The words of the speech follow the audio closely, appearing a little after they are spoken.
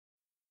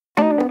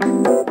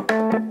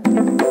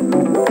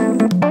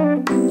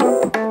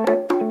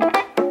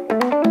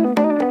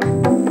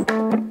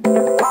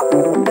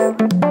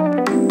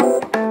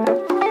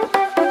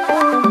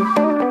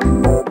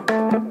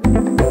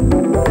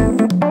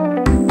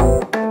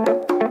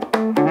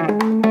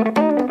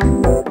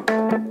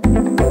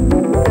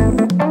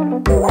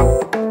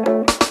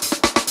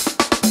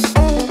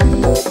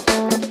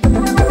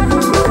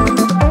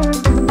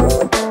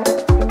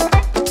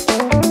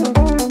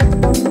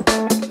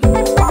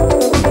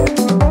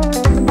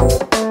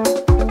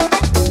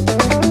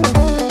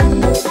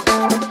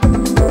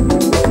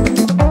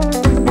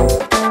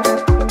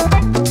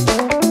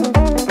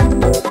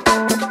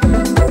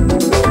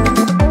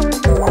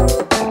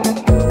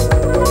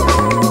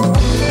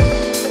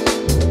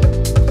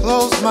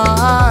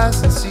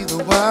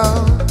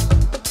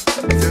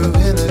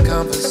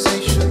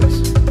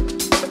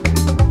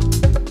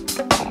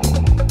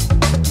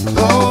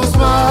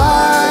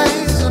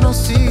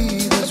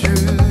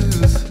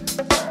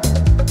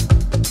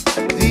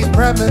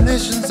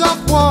Premonitions of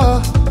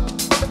war,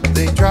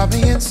 they drive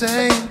me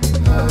insane.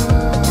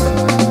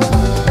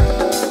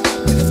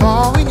 If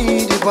all we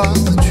needed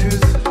was the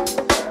truth,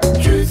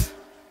 truth.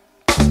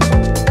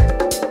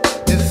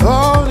 If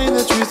only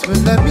the truth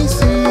would let me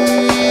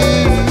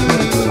see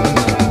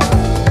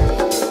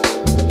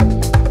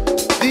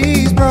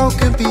these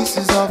broken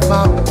pieces of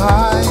my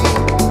mind,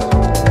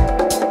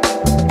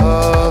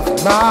 of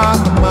my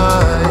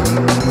mind.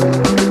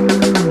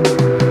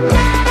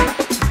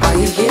 Are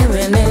you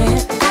hearing it?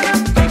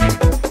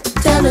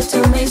 Tell it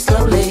to me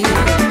slowly,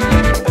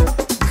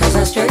 'cause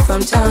I stray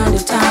from time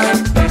to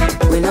time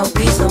with no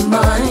peace of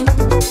mind.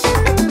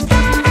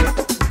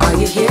 Are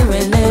you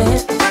hearing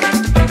it?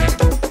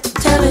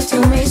 Tell it to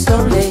me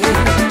slowly,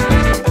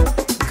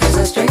 'cause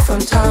I stray from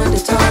time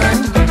to time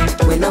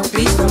with no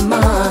peace of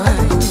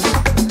mind.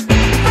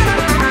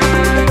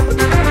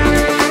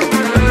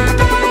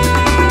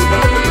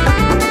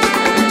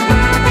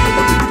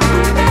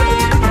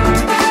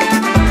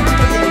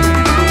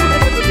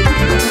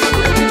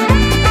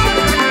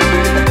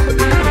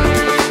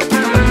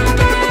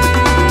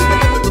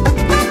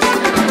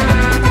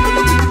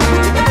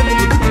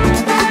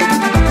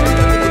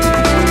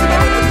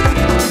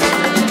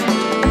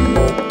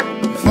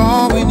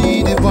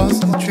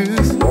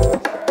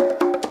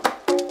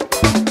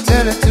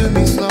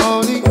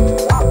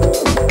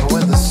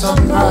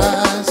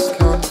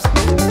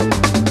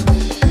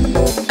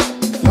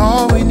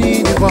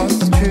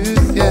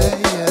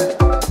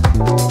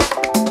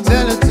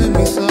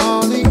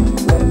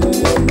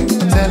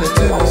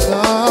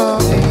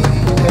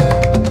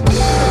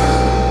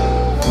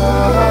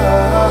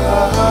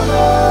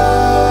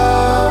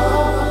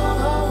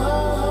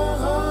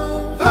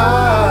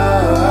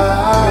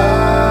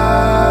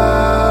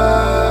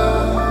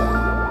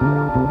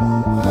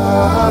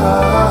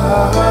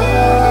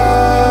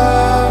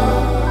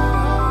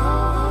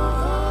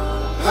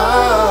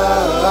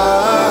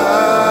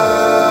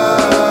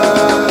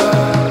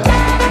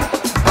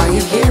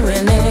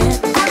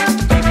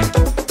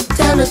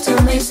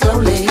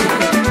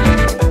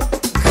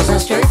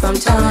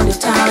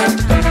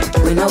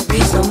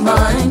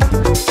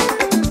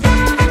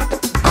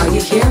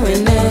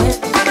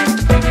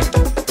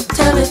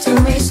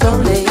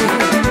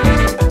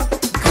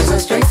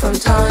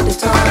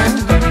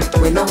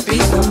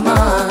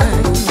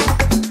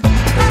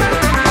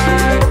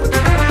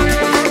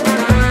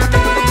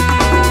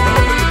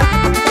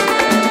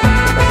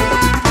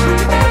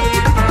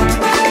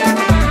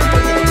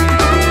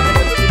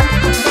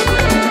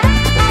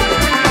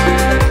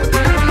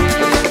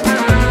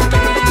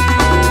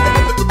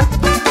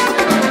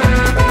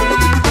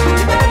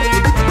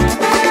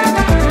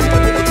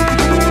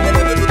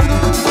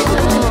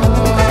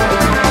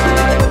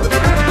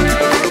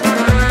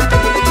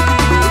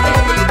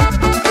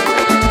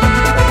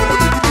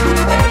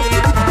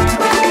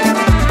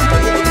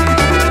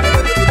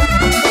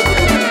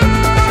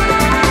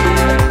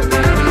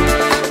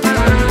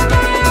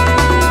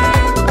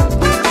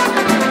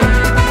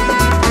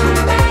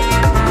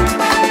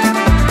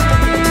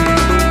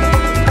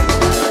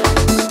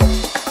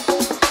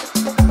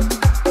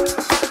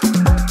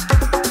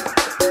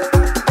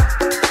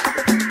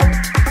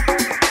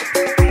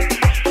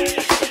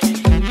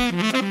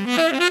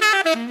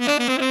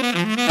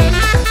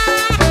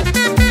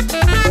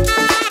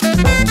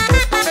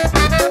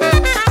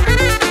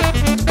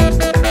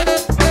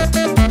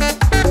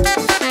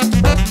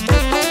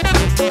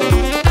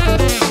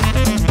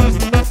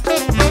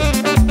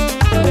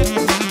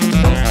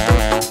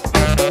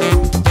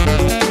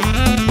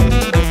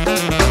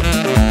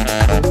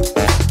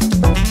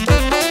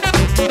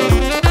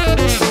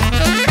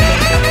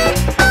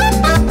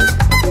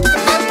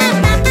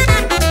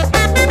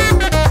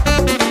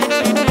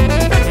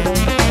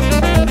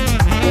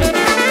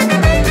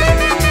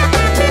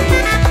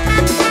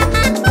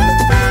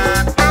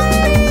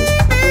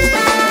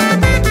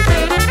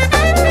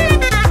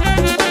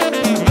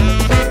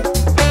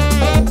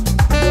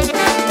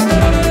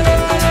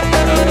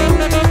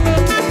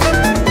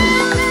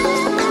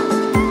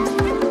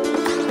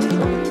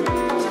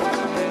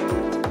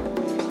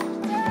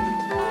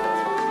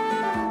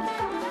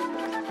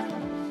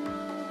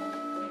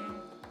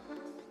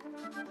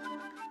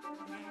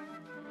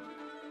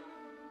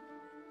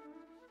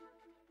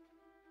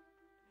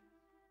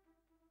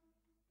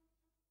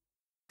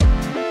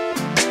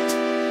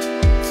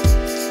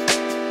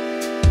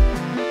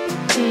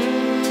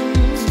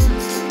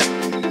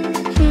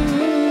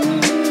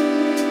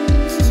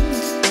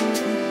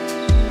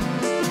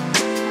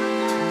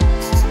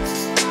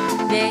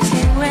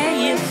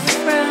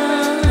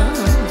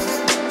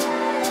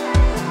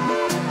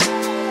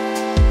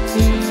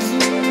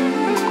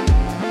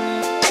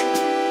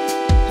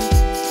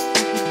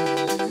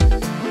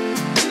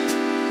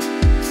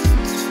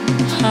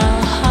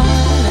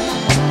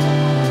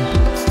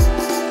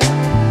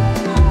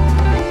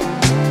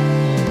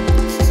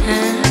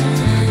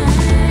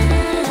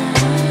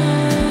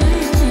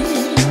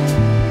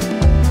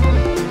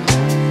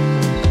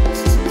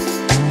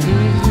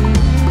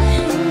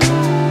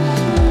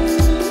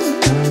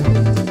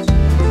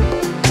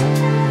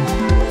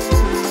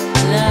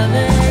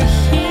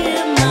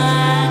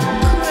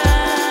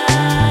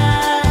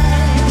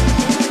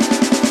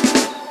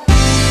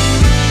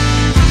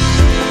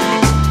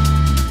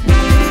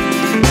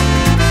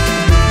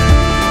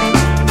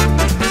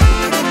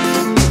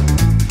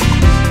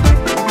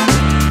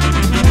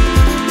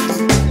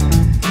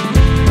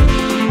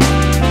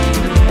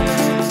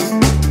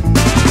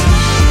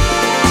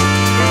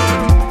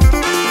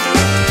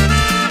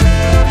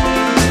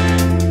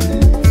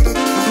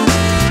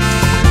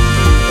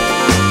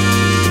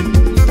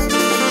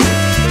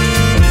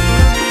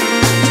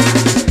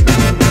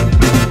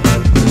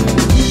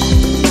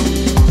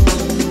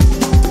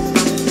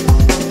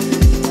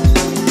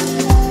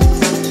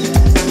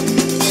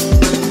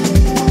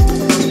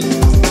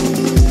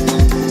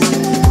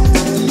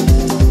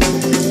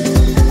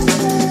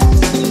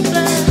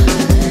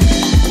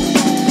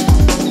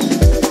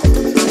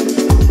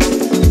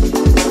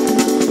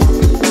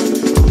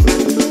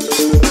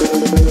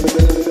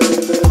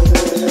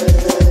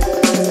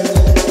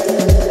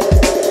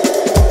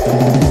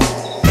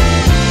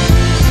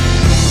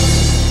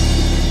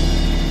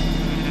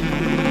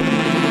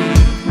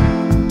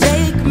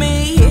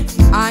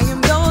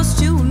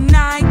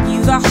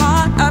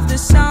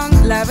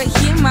 never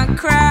hear my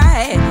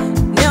cry.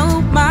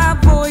 Know my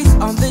voice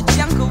on the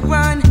jungle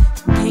run.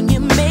 Can you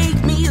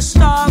make me a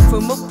star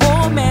from a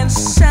poor man's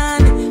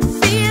son?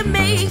 Fear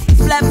me,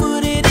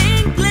 flat-footed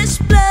English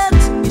blood.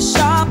 You're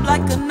sharp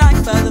like a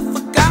knife by the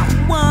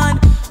forgotten one.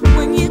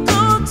 When you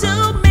call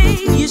to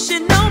me, you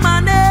should know my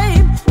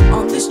name.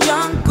 On this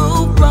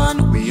jungle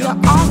run, we are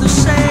all the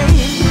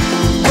same.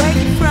 Where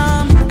you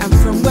from? I'm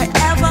from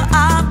wherever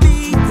I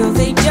be. Though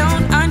they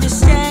don't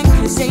understand,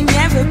 cause they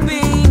never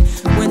been.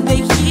 When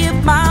they hear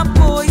my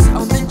voice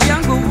on the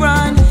jungle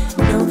run,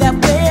 know that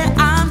where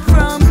I'm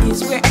from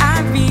is where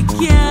I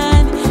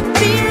began.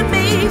 Fear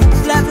me,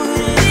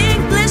 flat-footed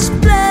English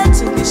blood.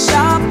 To be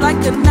sharp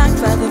like a knife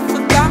by the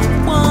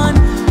forgotten one.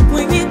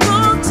 When you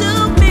call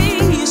to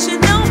me, you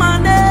should know my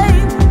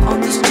name. On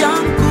this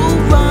jungle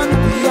run,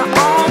 we are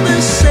all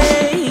the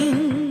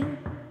same.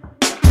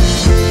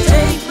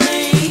 Take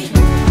me,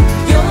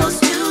 yours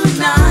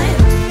tonight.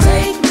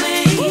 Take me,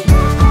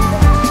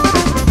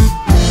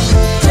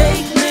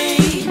 take me,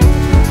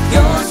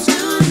 yours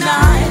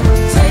tonight.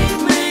 Take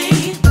me,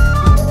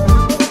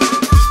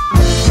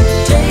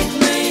 take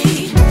me,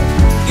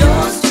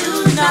 yours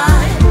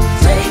tonight.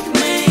 Take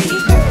me,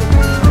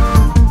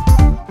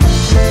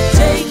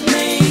 take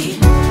me,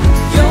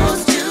 yours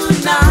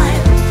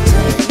tonight.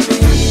 Take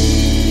me.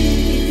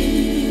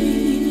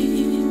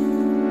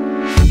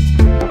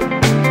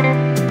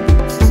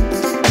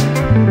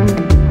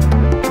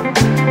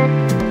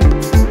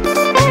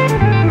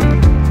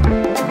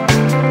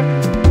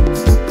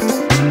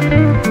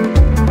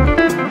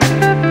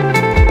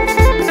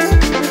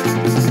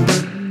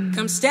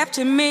 Come step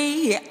to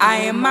me, I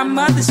am my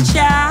mother's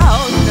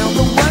child. No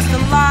one was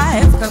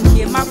alive, come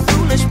hear my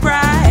foolish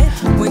pride.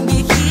 When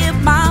you hear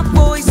my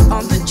voice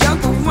on the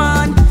jungle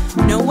run,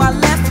 know I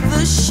left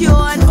the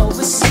shore and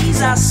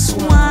overseas I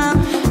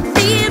swam.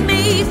 Fear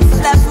me,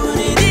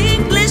 flat-footed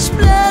English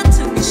blood.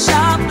 To be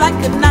sharp like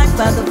a knife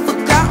by the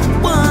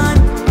forgotten one.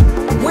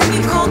 When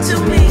you call to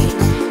me,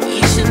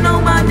 you should know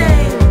my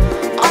name.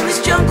 On this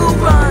jungle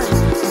run,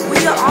 we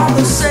are all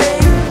the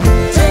same.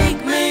 Take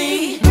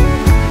me,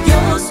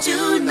 yours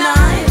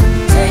tonight.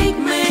 Take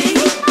me,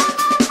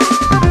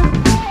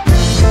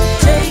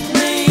 take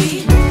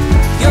me,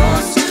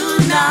 yours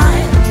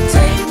tonight.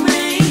 Take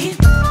me,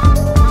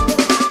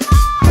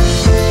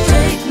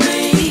 take me,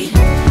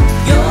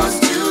 yours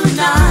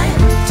tonight.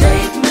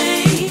 Take me,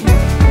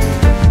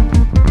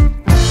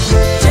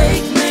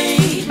 take me,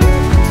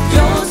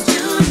 yours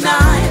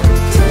tonight.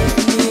 Take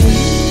me.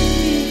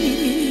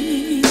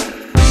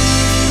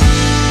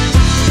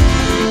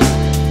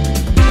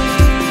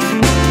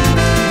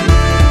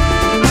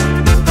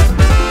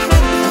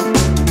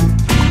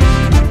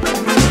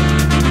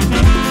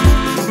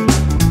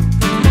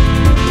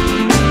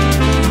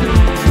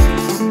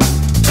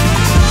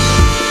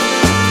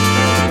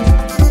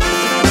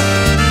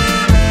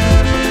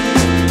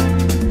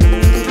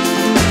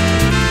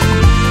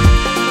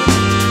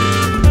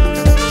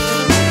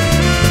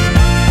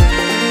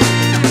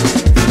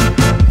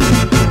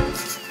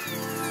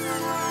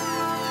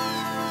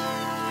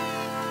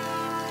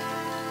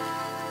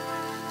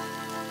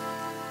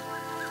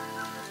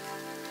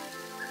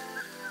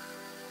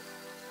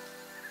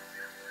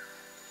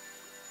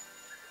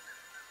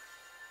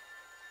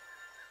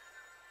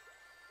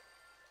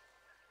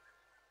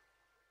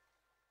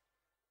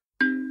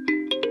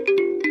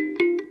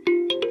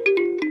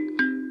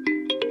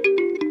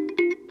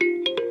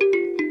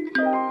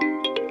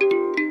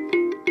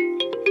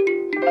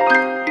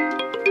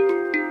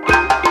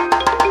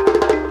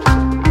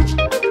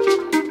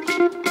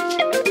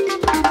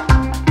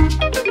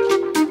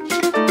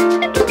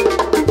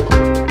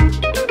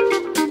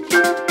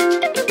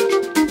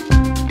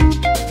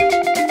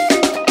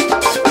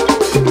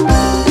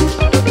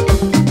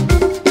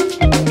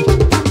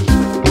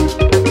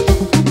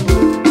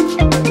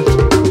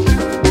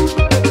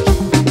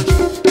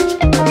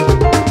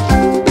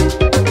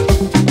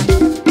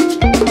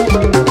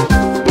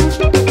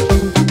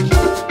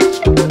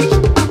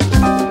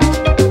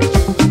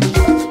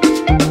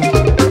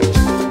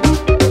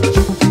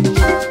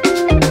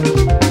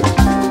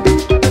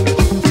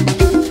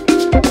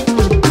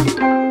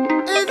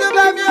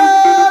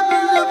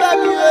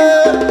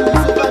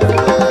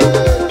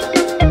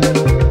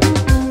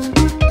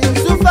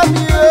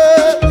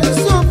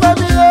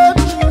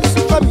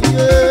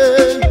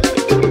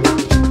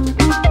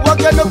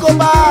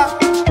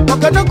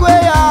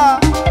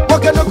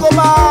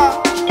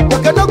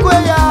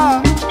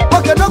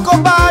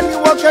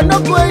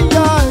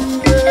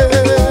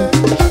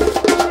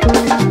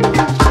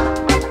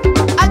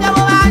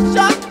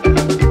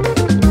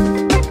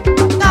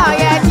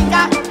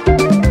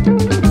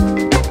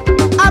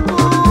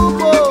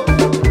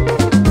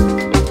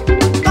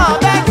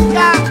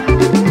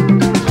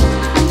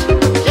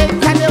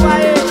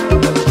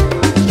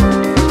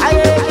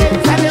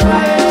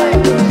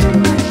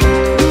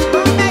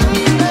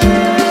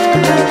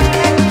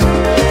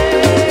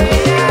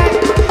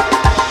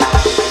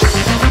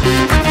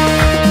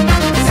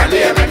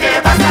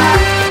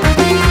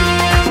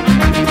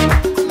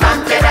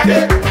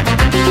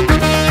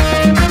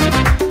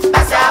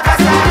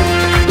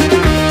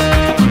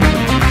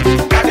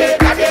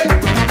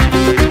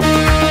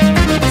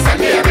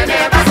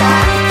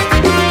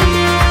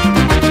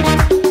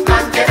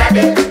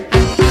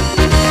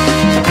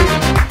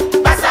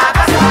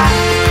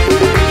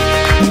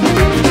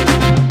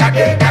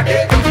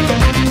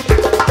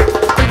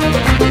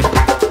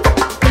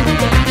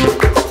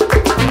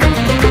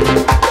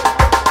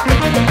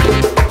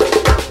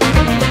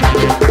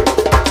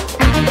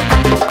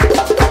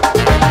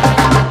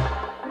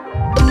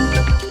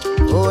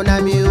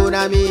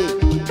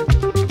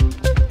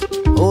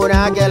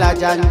 Una gela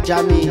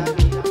janjami.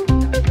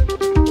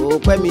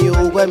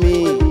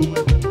 Ukwemi.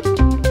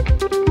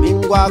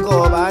 Mingwa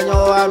go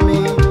banyo ami.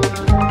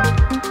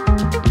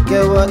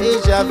 Kewo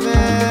ishafe.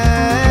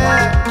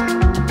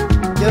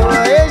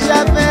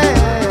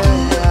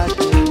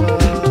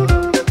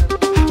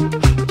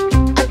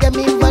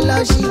 Akemi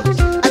balashi.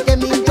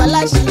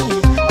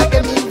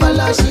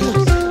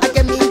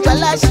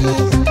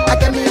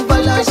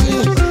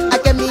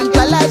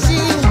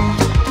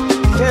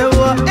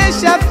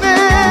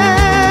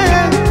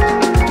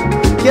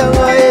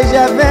 Kewo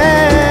ishafe.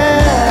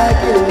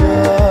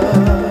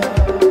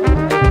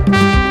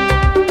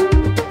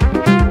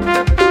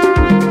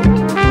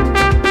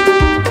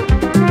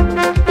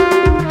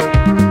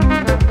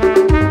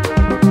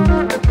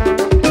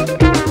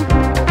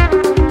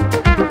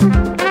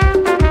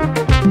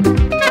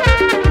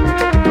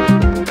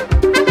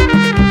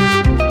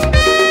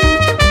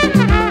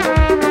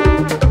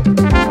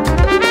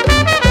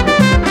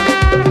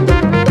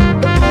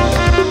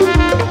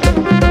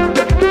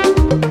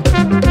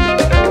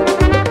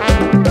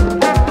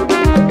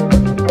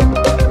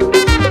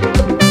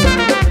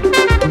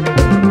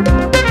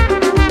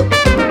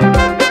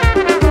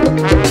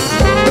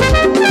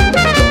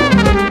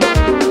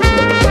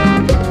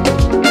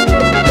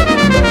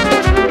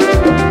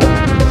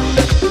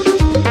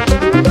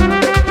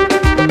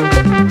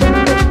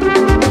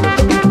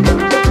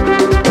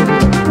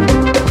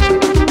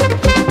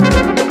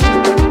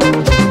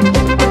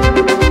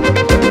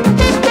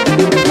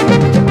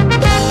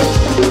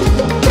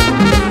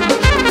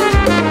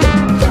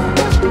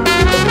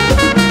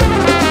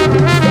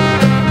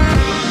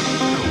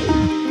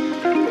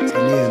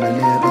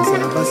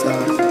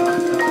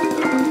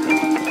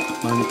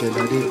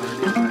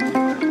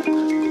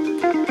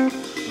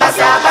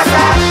 Basa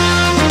Basa,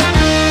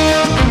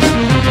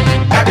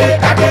 Ade,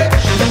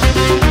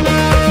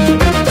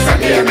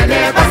 Salia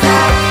Mene Basa,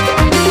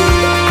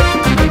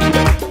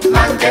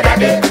 Manke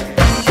Dade,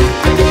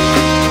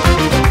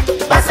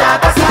 Basa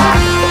Basa.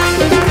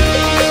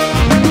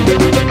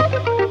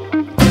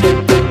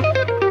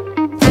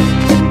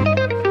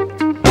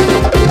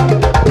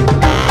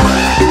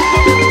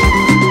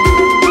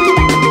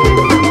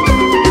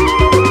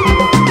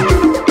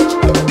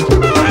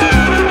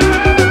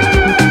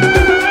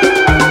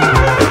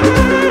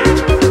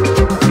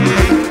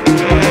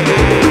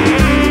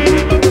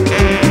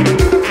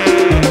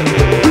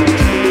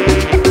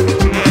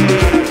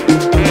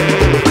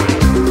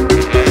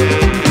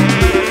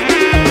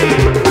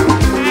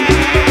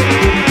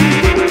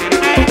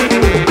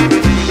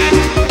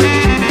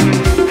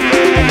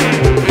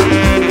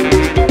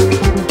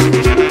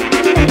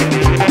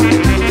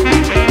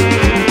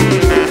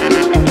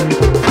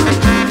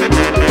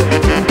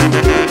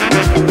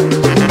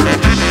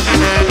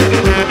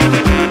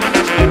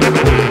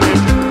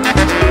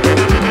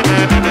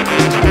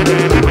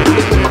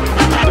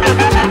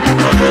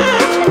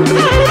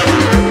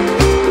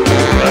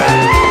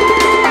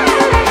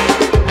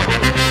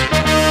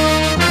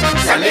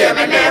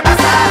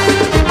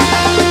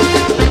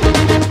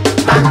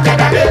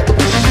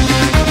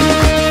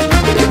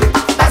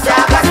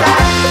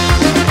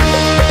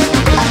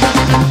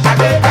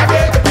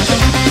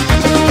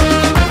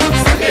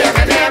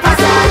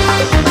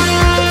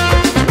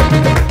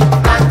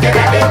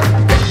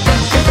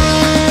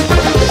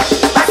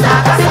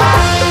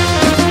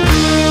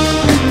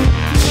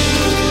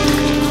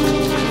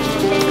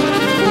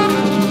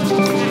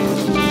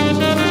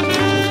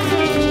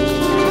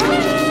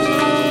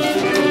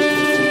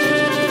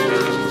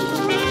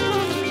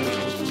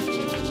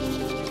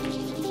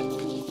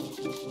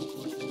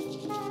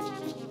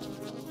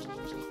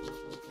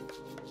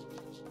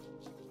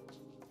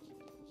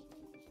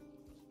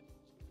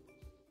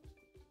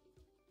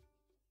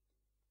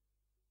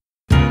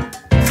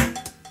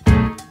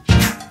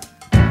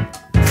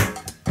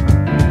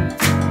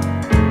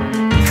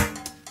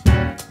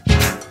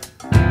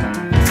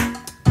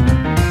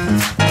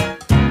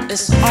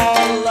 It's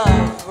all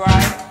love,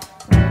 right?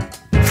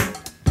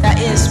 That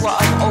is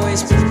what I've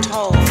always been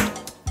told.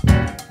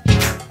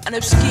 An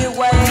obscure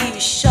way you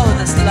show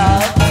this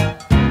love.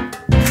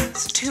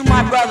 It's to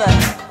my brother,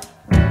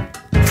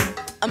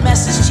 a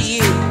message to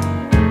you,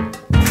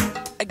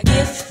 a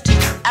gift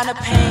and a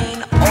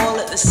pain all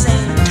at the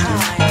same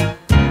time.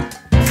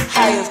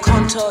 How you've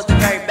contoured the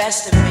very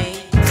best of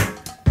me.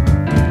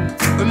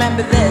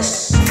 Remember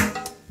this.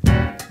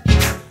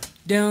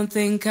 Don't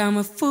think I'm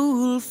a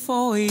fool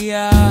for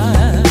ya,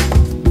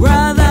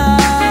 brother.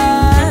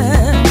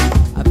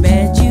 I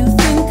bet you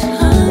think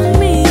I'm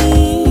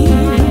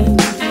mean.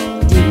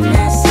 Didn't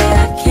I say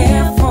I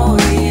care for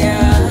ya,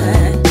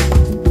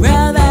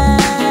 brother?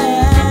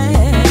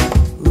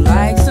 Who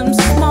likes them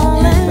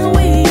small and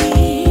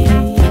weak.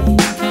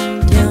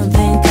 Don't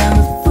think I'm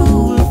a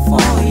fool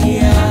for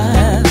ya,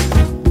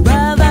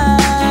 brother.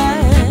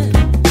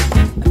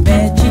 I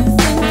bet you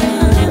think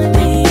I'm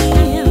mean.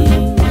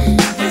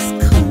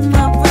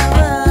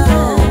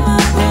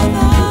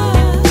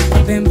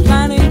 Been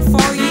planning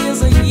for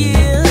years and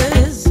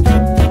years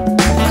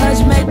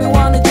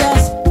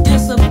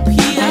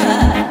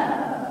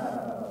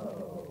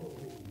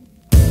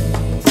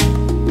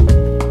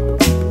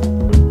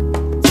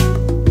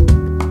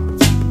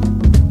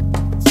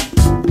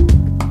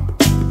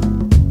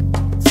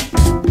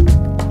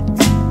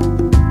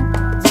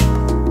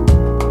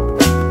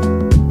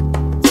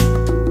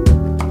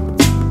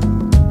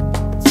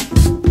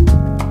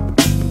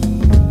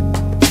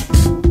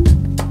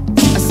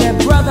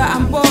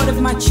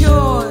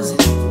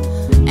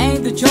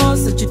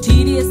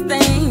easiest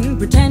thing.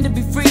 Pretend to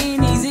be free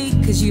and easy,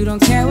 cause you don't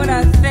care what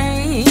I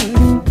think.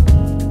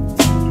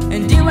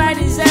 And do I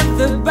deserve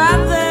the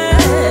bother?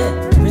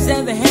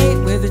 Present the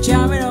hate with a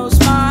charming old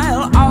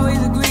smile.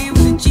 Always agree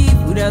with the chief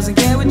who doesn't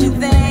care what you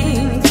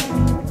think.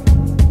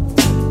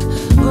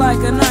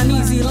 Like an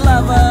uneasy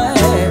lover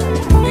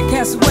that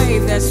casts a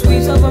wave that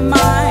sweeps over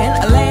mine.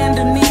 I lay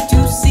underneath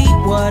to see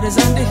what is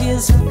under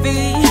his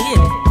feet.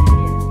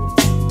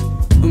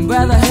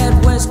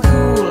 Brotherhood was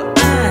cool,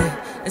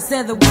 and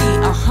said that we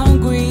are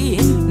hungry.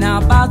 Now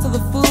I bow to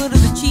the foot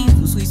of the chief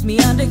who sweeps me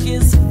under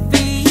his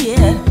feet.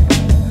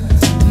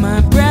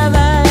 My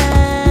brother,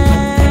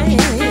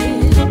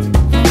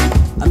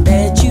 I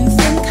bet you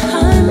think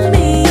I'm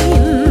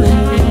mean,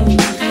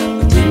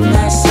 but didn't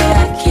I say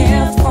I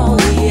care for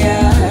ya?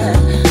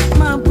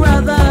 My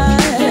brother,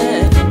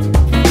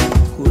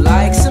 who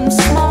likes him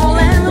small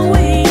and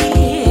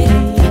weak,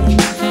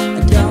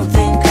 I don't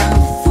think I'm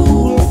a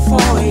fool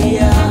for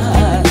ya.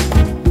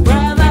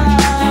 Brother,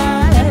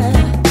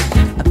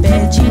 I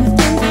bet you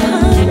think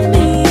I'm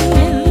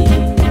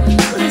mean,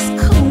 but it's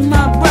cool,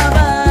 my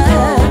brother.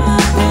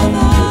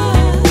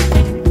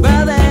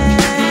 Brother,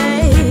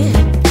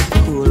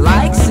 who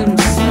likes him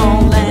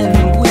small and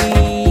weak.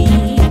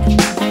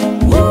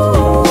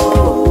 Woo.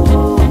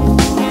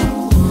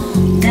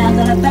 Now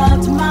that I'm about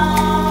to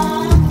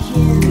mark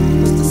you,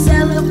 was to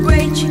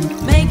celebrate you,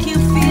 make you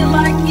feel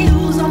like you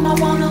was on my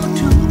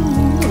 102.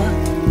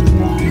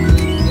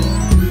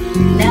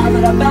 Now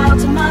that I'm about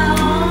to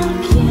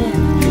mark you,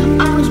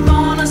 I was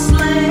born a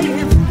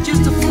slave,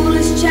 just a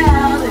foolish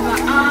child in my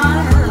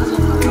eyes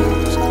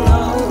was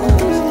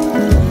closed.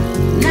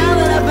 Now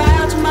that I'm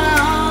about to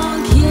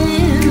mark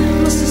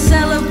you, was to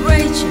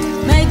celebrate you,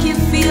 make you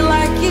feel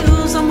like you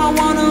was on my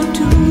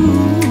 102.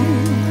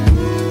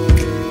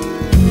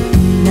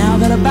 Now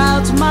that I'm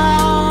about to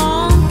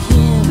mark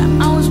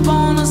him, I was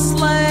born a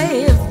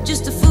slave,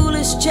 just a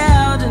foolish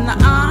child in the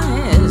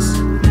eyes.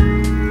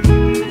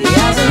 The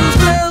eyes of who's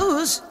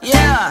blues,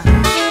 yeah.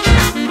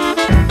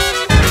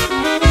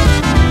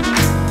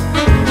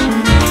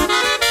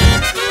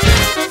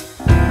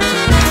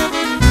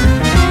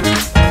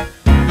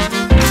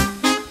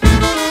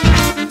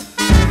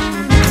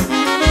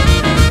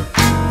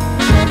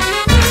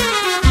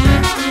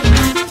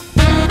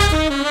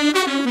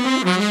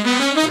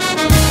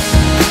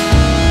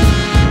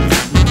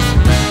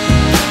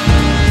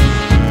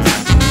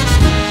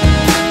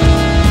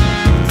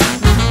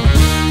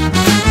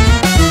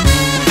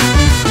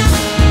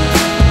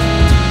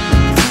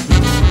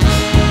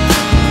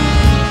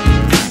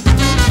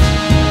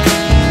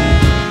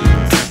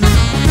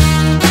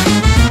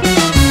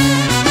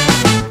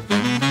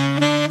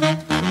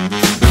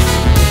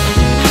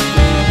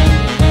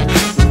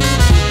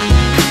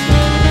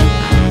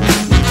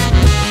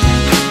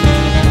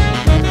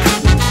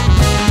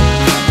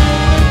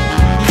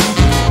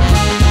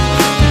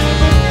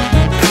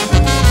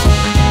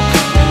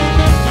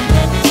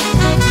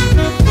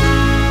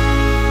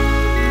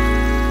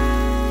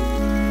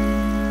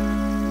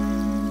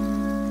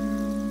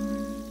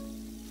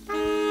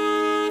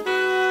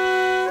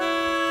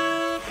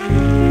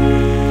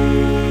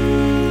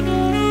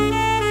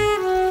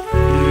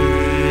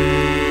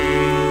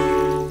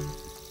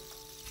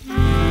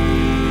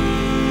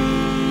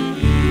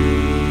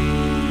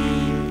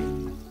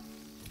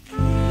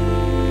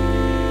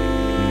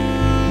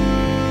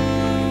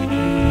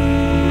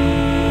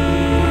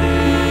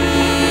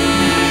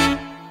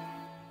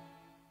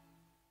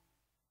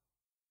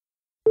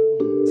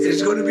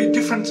 It's going to be a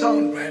different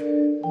sound, man.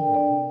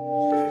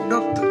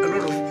 Not a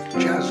lot of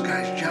jazz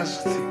guys,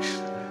 jazz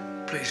things,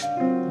 plays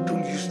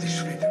don't use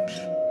these rhythms.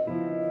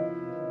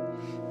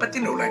 But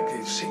you know, like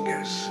the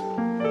singers,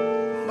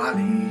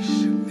 Malis,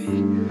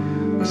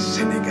 the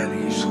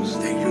Senegalese,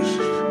 they use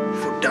it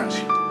for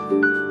dancing.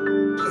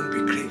 It's going to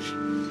be crazy.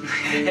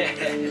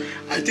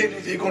 I tell you,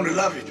 they're going to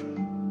love it.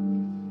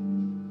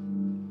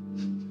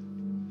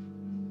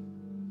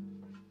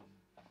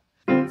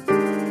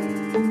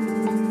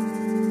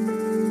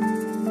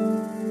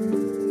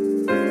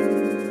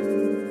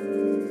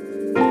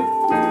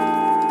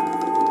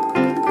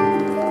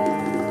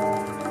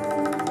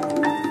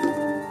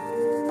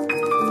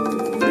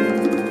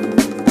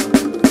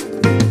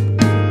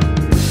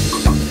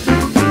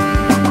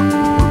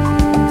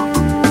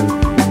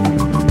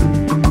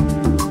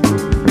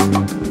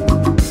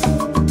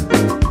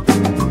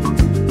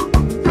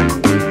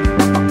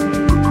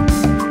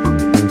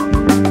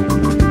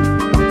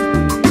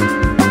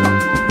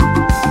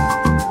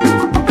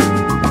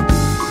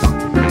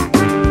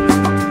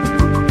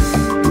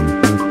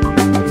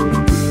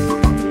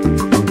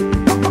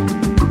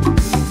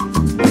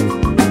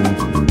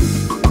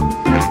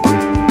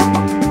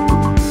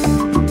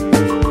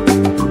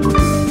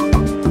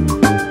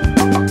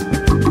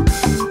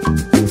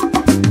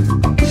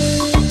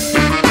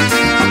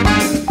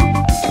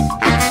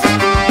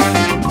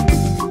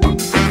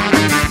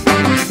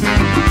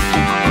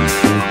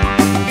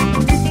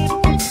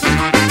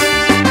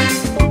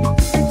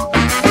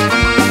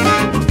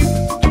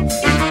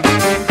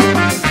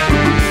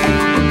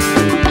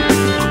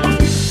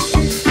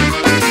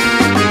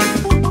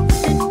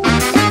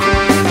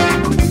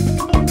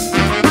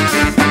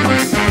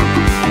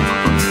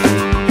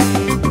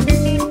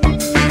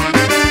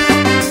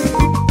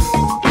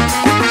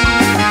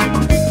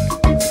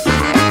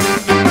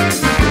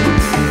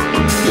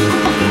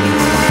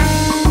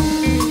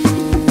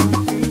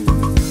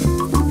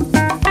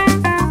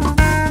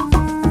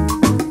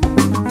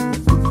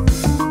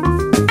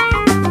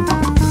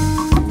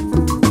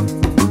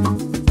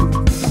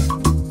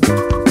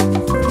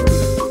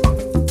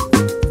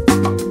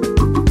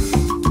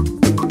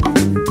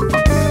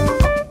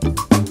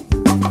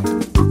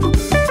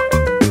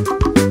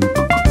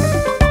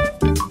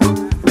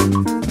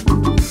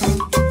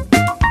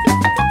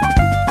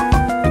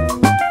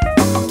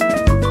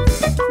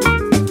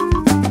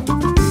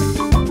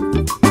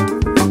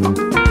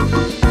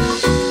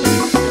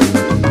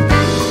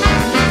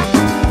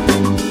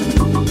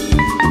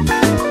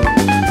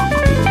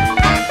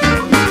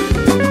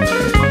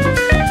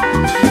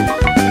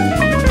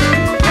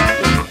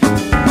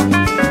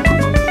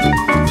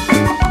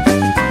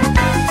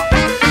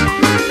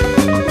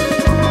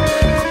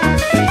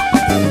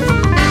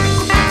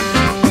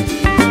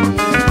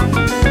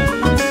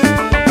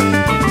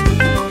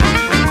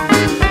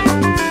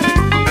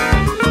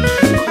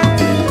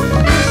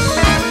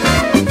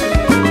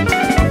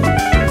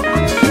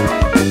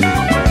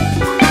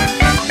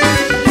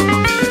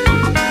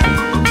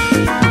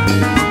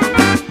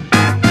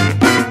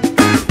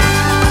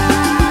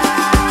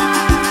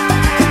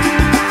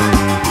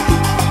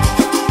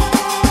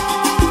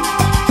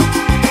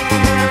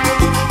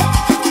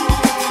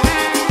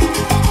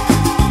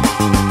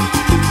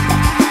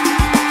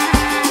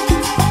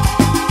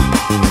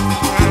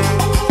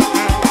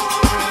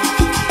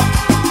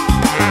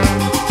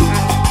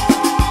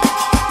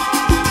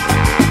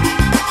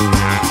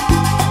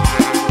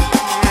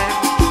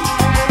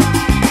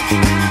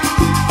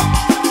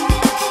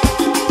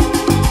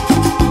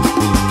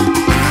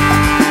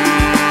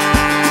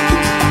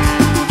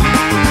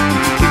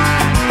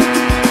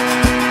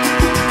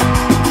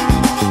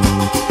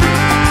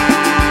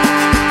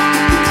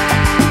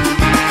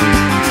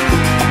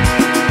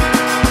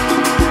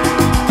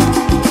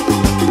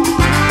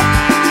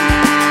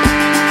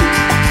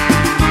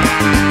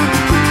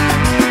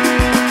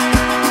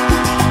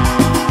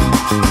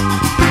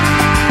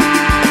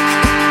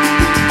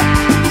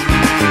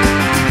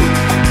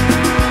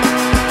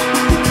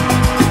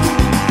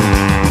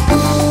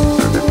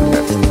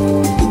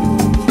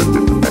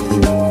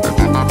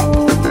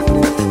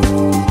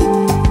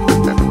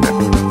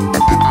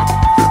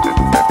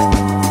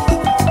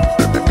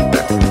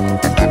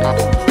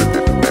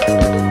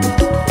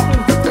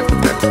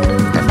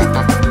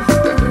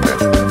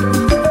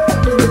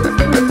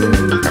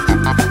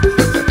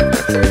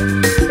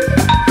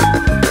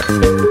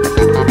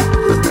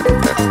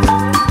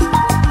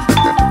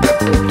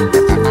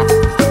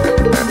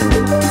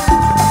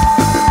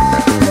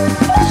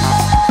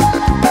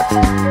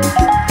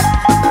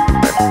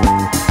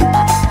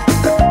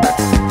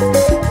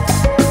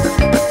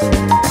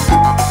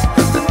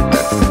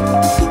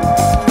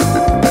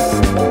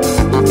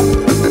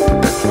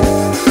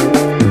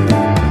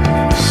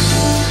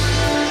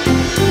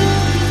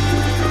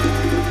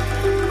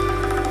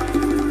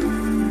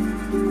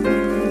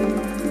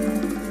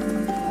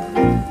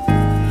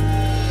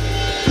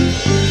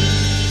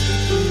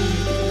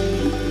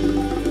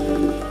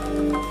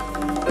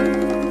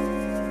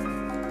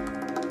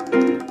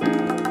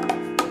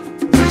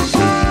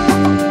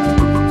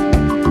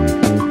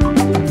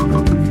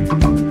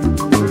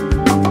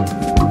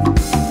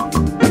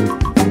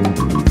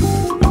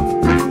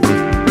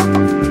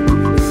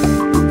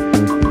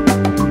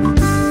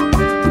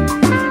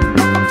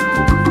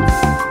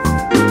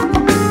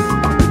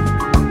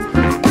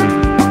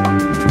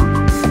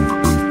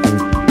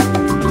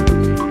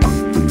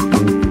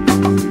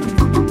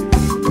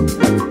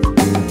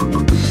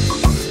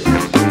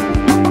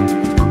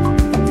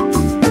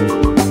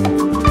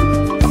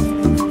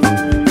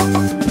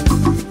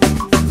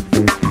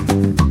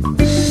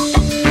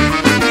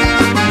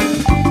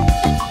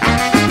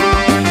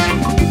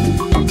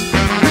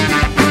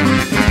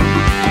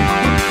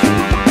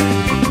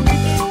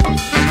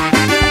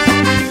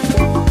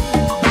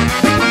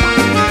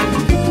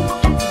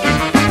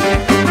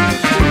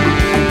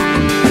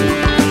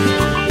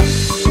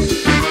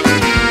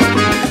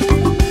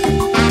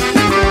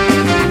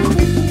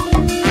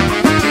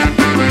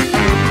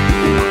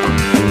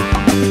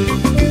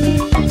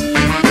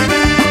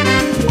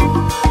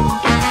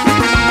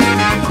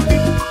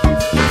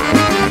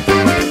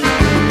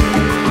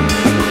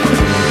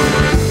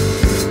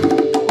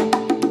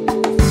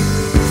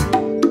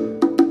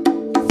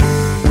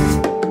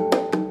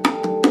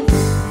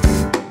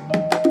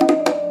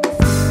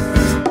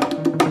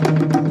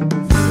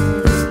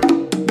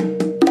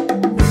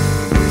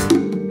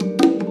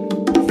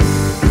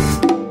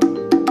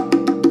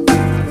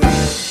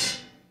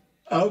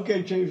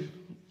 Okay, Chief.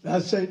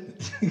 That's it.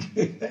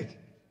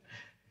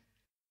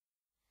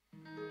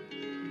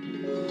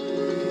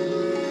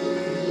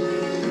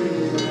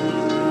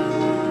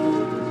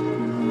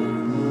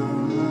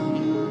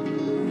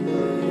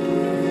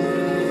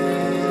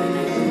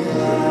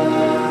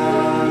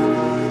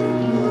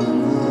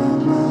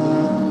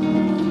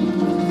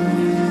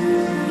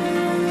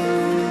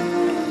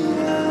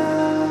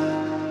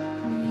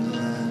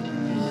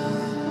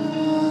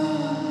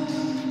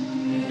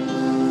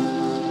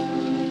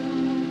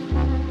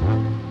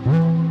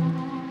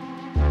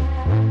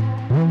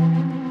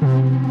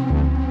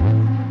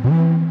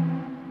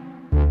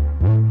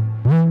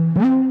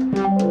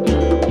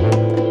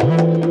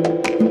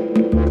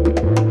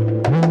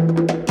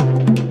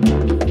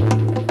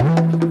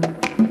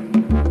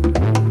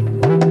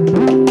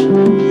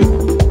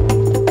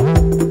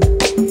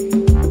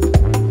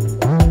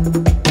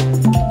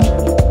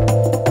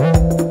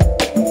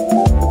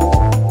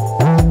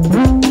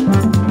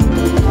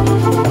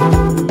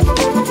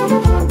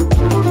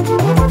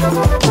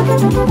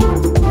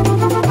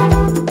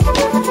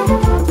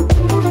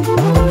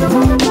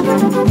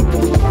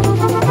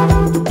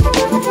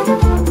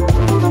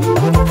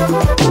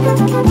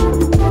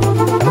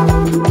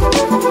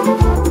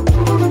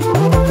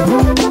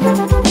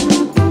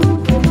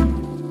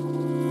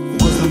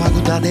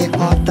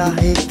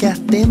 Requer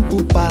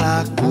tempo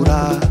para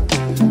curar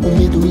o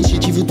medo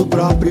instintivo do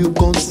próprio,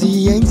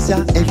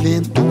 consciência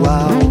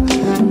eventual.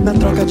 Na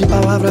troca de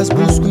palavras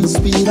busco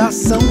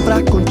inspiração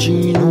pra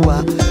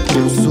continuar.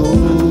 Eu sou.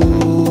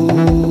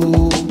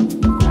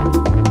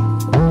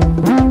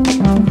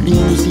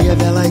 Lindo se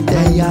revela a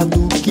ideia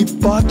do que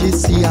pode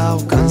se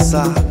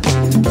alcançar.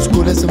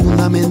 Escolhas são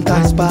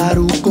fundamentais para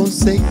o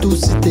conceito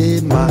se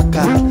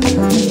demarcar.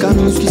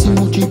 Caminhos que se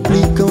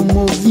multiplicam,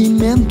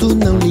 movimento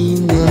não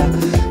linear.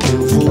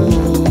 Eu vou.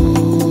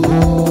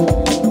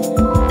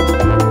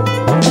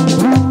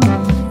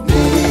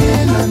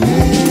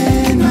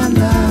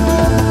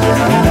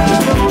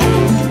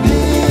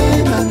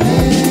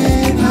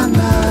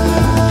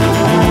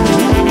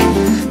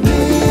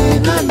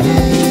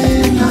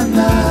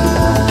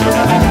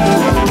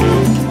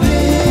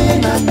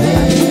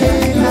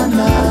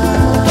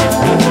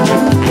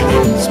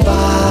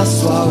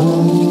 Espaço a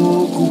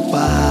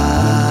ocupar,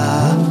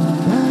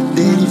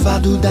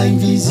 derivado da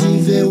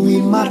invisível e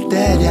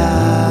matéria.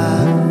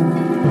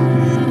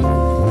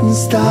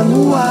 Está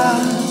no ar,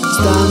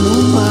 está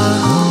no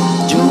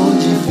mar. De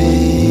onde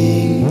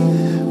vem,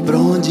 pra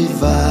onde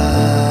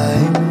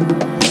vai?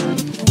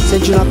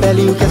 Sente na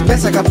pele o que a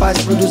espécie é capaz.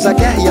 Produz a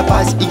guerra e a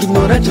paz.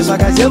 Ignorante e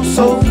sagaz eu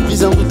sou.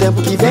 Visão do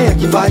tempo que vem,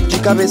 que vai. De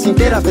cabeça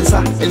inteira a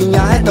pensar. Em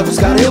linha reta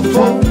buscar eu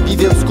vou.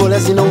 Viver os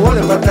colhas e não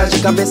olhar pra trás. De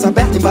cabeça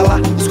aberta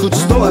embalar. Escute,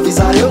 estou a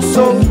avisar eu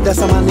sou.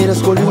 Dessa maneira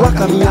escolho a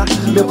caminhar.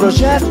 Meu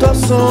projeto é o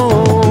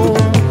som.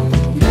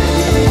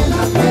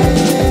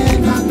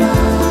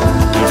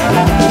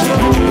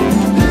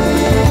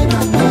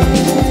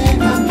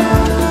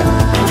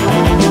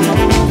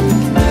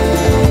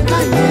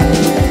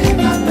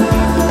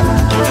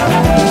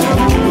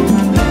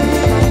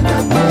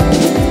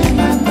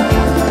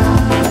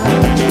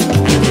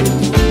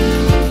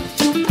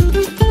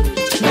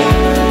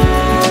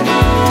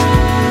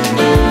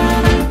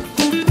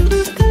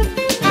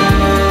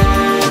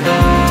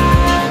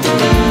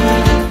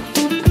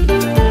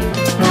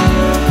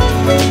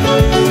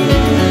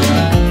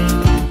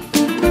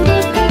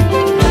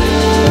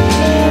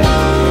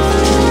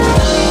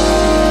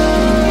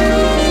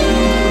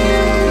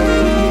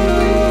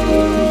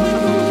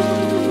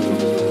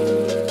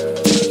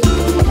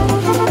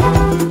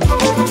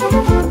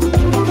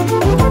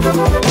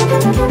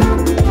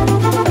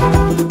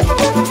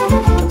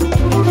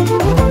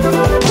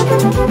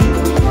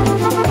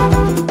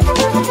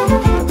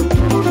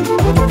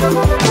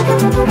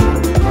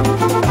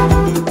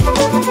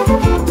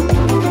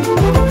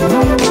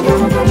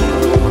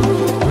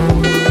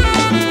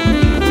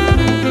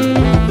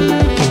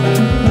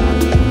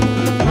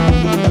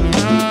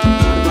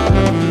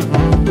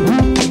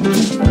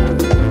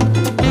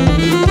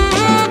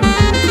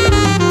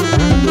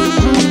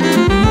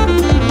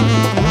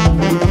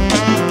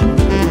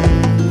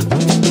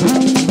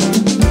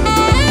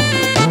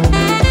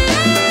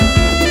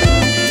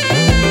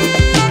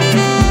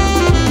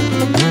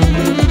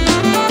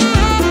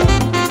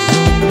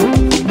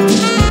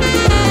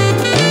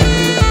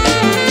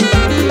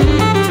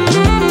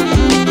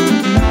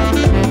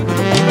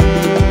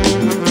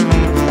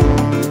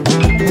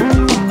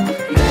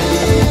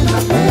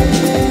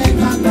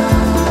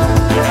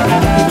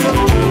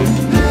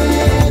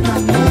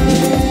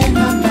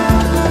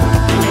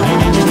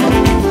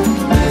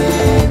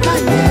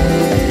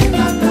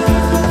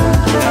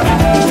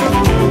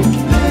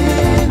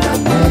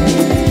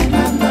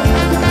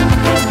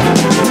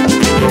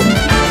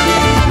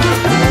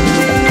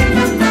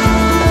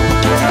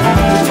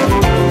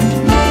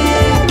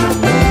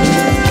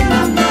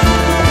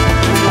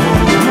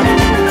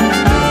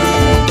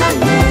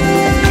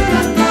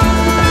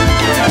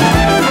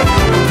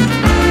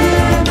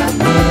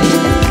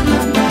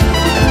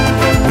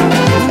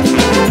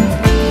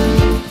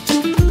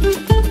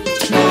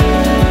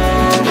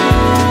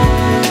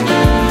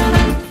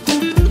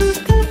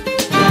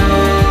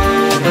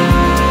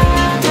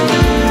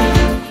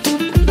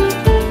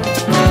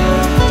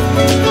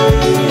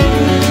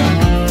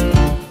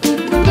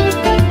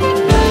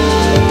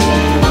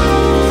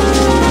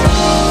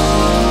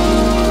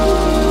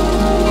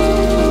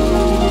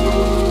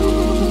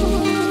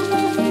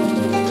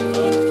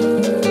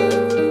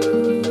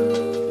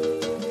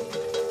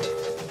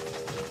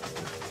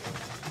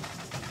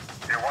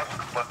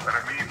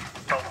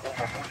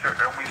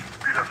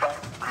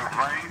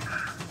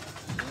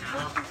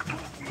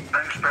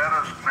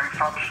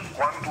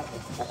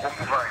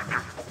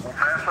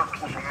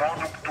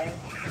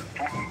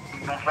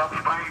 sabes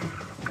bem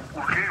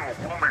porquê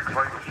ou como é que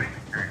veio assim.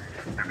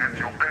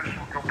 Entende? Eu penso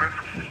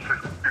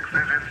que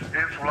seja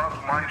esse o lado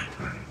mais,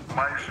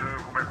 como é que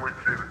eu vou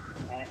dizer,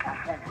 o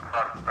profundo que a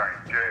arte tem,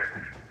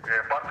 que é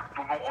a parte que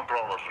tu não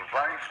controlas.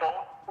 Vem só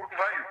porque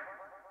veio.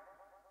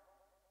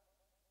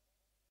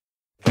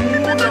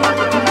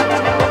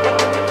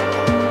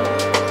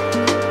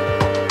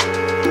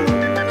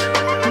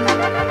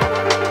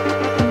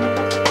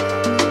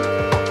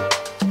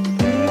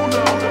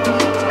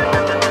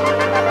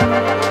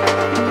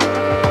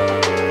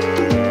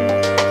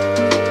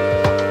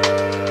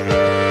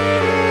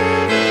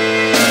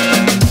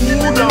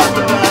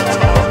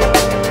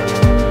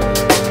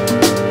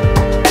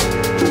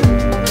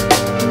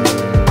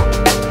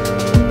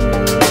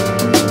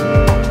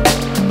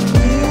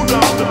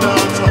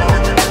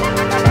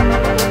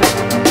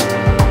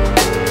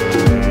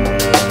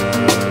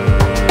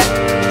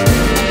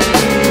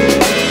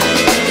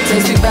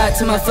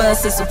 To my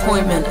first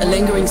disappointment, a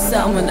lingering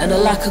settlement and a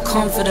lack of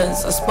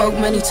confidence. I spoke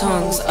many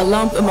tongues, a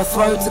lump in my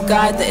throat to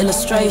guide the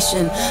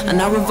illustration,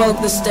 and I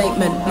revoke the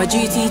statement. My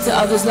duty to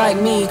others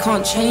like me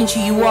can't change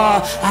who you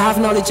are. I have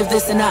knowledge of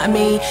this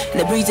anatomy,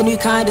 and it breeds a new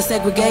kind of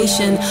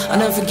segregation.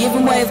 An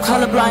unforgiving way of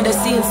colorblind I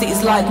see in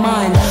cities like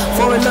mine.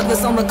 For a look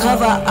that's on the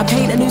cover, I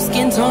paint a new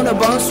skin tone or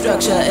bone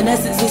structure. In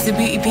essence, it's the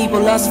beauty people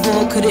lust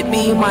for. Could it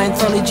be my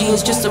anthology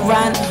is just a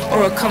rant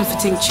or a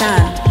comforting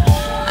chant?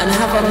 And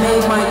have I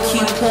made my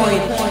key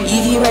point?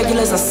 You the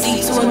irregulars I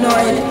seek to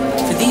annoy.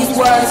 For these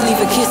words, leave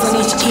a kiss on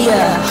each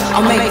ear.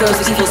 I'll make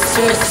those evil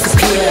spirits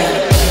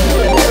disappear.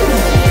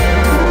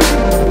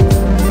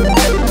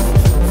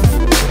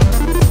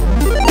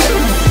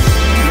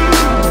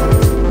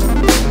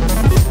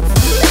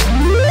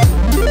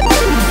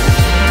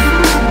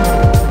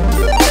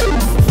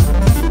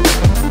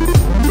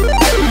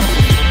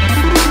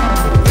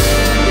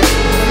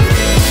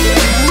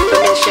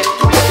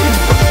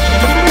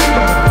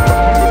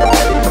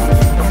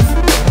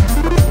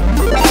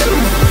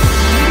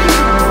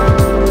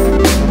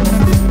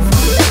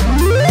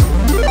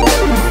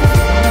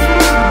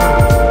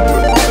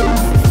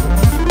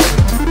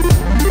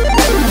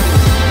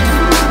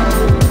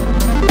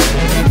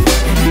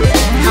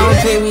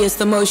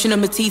 The motion of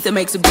my teeth that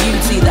makes a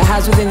beauty that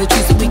has within the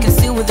truth that we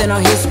conceal within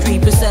our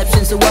history.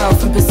 Perceptions of wealth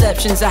and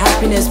perceptions of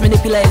happiness,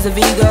 manipulators of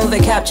ego,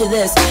 they capture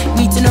this.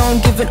 Need to know I'm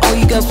giving all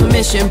you girls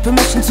permission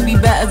to be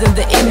better than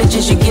the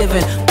images you're given.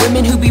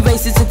 Women who be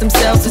racist to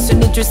themselves, it's an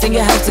interest in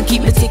your health to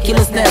keep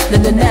meticulousness in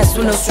the nest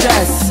with no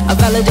stress. I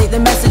validate the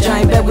message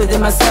I embed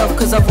within myself,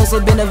 cause I've also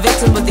been a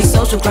victim of these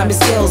social crime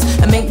skills.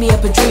 And make me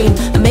up a dream,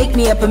 and make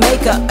me up a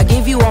maker. I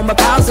give you all my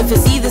powers if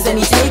it's there's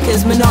any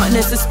takers.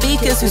 Monotonous as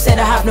speakers who said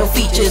I have no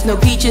features, no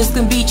peaches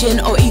can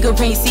beaching or ego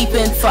paint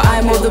seeping. For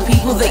I'm all the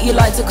people that you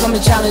like to come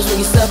and challenge. When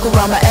you circle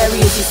around my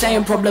areas, you say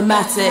I'm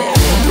problematic.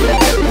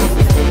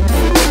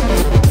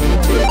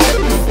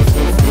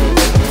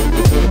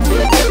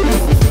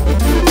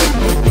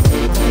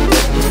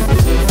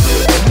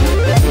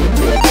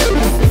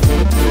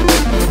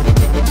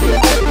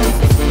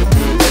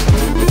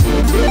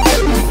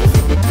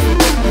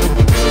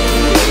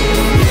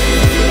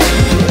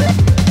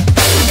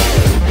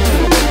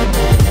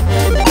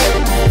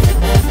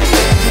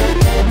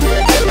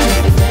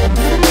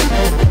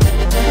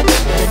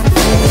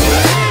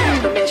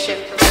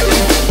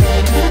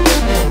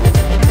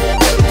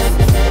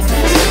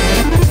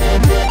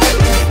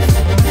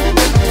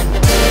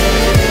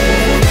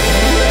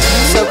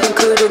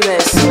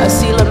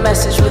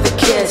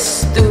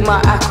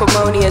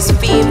 Acrimonious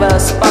fever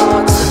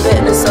sparks the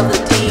bitterness of the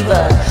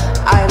diva.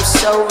 I am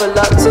so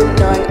reluctant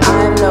knowing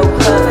I am no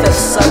perfect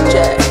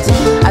subject.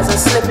 As I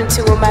slip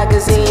into a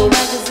magazine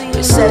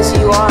which says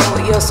you are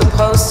what you're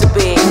supposed to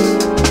be.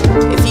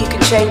 If you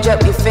can change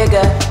up your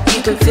figure,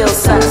 you can feel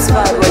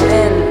satisfied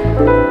within.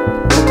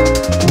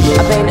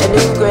 I paint a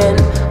new grin,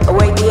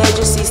 await the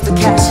agencies to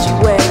cast you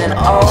in. And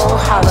oh,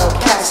 how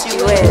they'll cast you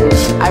in.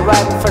 I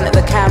ride in front of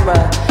the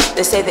camera.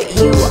 They say that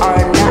you are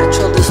a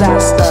natural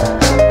disaster.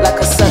 Like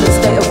a sudden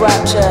state of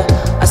rapture,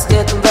 I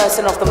steer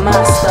conversing off the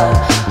master.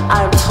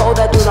 I am told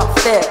I do not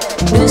fit.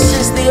 This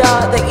is the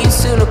art that you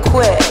sooner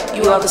quit.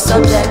 You are the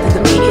subject that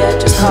the media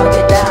just can't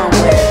get down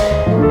with.